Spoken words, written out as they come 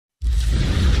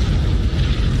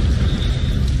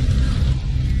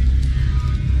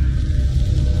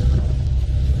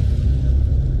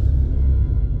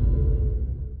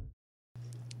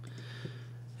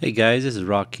Hey guys, this is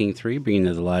Rock King 3 bringing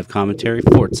you the live commentary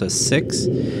Forza 6,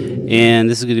 and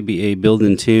this is going to be a build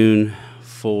and tune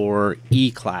for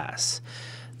E-Class.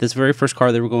 This very first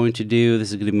car that we're going to do,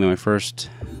 this is going to be my first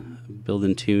build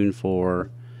and tune for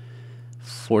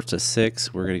Forza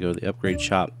 6. We're going to go to the upgrade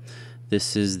shop.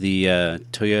 This is the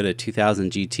Toyota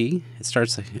 2000 GT. It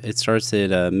starts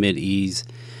at mid-ease,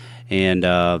 and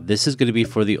this is going to be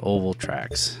for the oval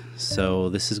tracks. So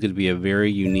this is going to be a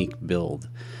very unique build.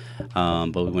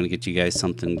 But we want to get you guys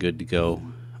something good to go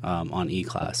on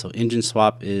E-Class. So engine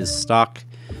swap is stock,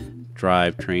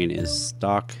 drivetrain is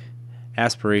stock,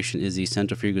 aspiration is the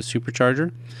centrifugal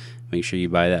supercharger. Make sure you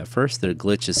buy that first. The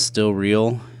glitch is still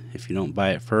real. If you don't buy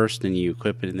it first and you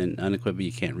equip it and then unequip it,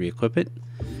 you can't re-equip it.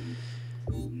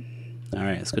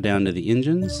 Alright, let's go down to the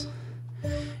engines.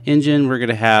 Engine, we're going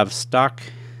to have stock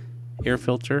air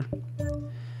filter,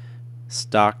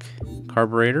 stock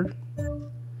carburetor,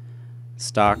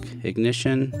 stock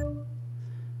ignition,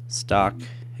 stock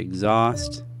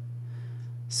exhaust,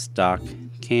 stock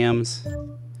cams,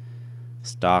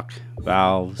 stock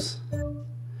valves,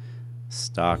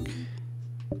 stock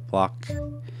block,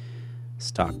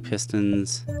 stock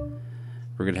pistons.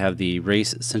 We're going to have the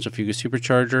race centrifugal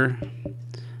supercharger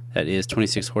that is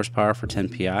 26 horsepower for 10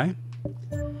 PI.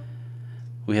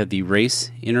 We have the race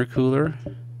intercooler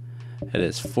that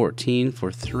is 14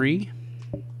 for 3.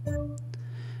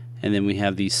 And then we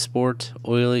have the sport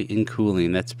oiling and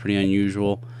cooling. That's pretty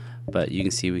unusual, but you can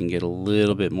see we can get a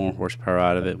little bit more horsepower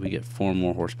out of it. We get 4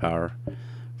 more horsepower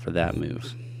for that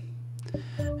move.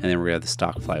 And then we're going to have the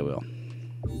stock flywheel.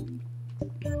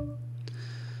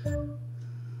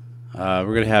 We're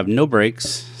going to have no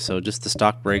brakes, so just the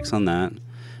stock brakes on that.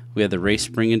 We have the race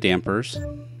spring and dampers.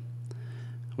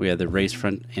 We have the race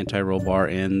front anti-roll bar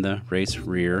and the race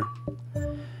rear.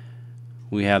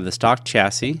 We have the stock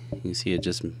chassis. You can see it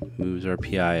just moves our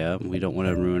PI up. We don't want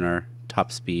to ruin our top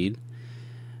speed.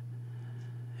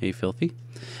 Hey, filthy.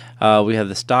 We have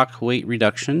the stock weight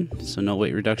reduction, so no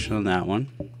weight reduction on that one.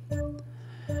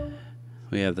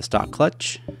 We have the stock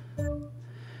clutch.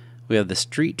 We have the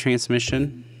street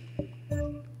transmission.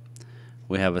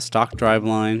 We have a stock drive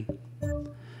line.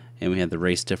 And we have the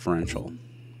race differential.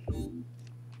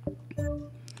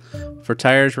 For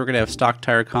tires, we're going to have stock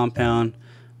tire compound,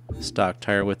 stock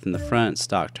tire width in the front,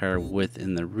 stock tire width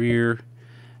in the rear,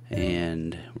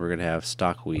 and we're going to have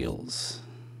stock wheels.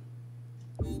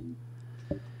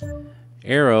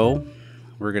 Aero,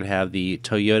 we're going to have the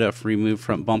Toyota free move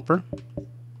front bumper.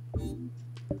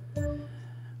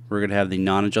 We're going to have the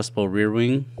non-adjustable rear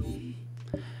wing,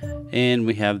 and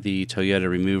we have the Toyota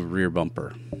remove rear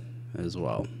bumper as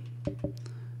well.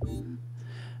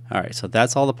 Alright, so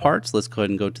that's all the parts. Let's go ahead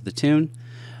and go to the tune.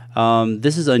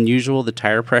 This is unusual, the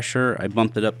tire pressure. I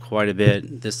bumped it up quite a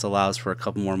bit. This allows for a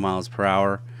couple more miles per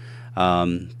hour.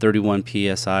 31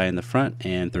 PSI in the front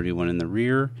and 31 in the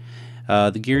rear.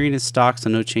 The gearing is stock, so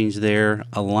no change there.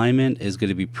 Alignment is going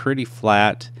to be pretty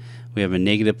flat. We have a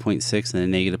negative 0.6 and a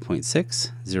negative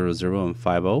 0.6, 0, 0, and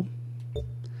 5, 0.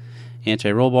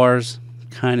 Anti-roll bars,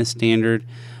 kind of standard.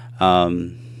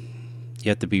 You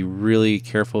have to be really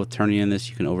careful with turning in this.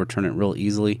 You can overturn it real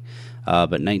easily.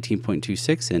 But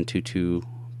 19.26 and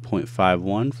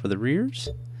 22.51 for the rears.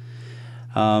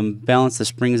 Balance the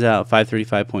springs out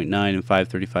 535.9 and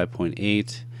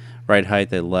 535.8. Right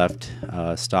height at left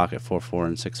stock at 4.4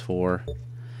 and 6.4.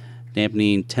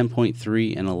 Dampening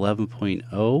 10.3 and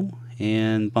 11.0.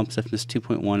 And bump stiffness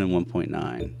 2.1 and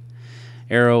 1.9.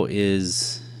 Aero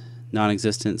is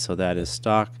non-existent, so that is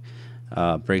stock.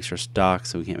 Brakes are stock,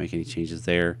 so we can't make any changes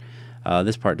there.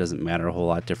 This part doesn't matter a whole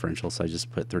lot differential, so I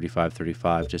just put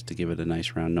 35 just to give it a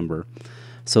nice round number.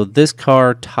 So this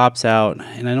car tops out,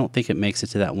 and I don't think it makes it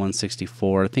to that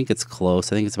 164. I think it's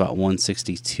close. I think it's about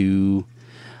 162.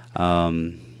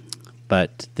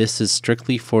 But this is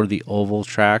strictly for the oval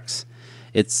tracks.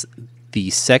 It's the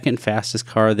second fastest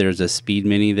car. There's a Speed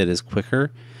Mini that is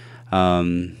quicker.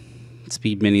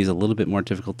 Speed Mini is a little bit more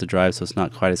difficult to drive, so it's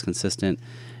not quite as consistent.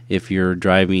 If you're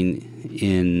driving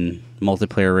in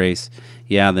multiplayer race,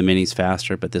 yeah, the Mini's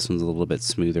faster, but this one's a little bit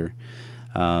smoother.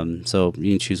 So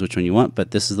you can choose which one you want,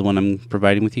 but this is the one I'm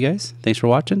providing with you guys. Thanks for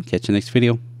watching. Catch you next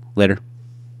video. Later.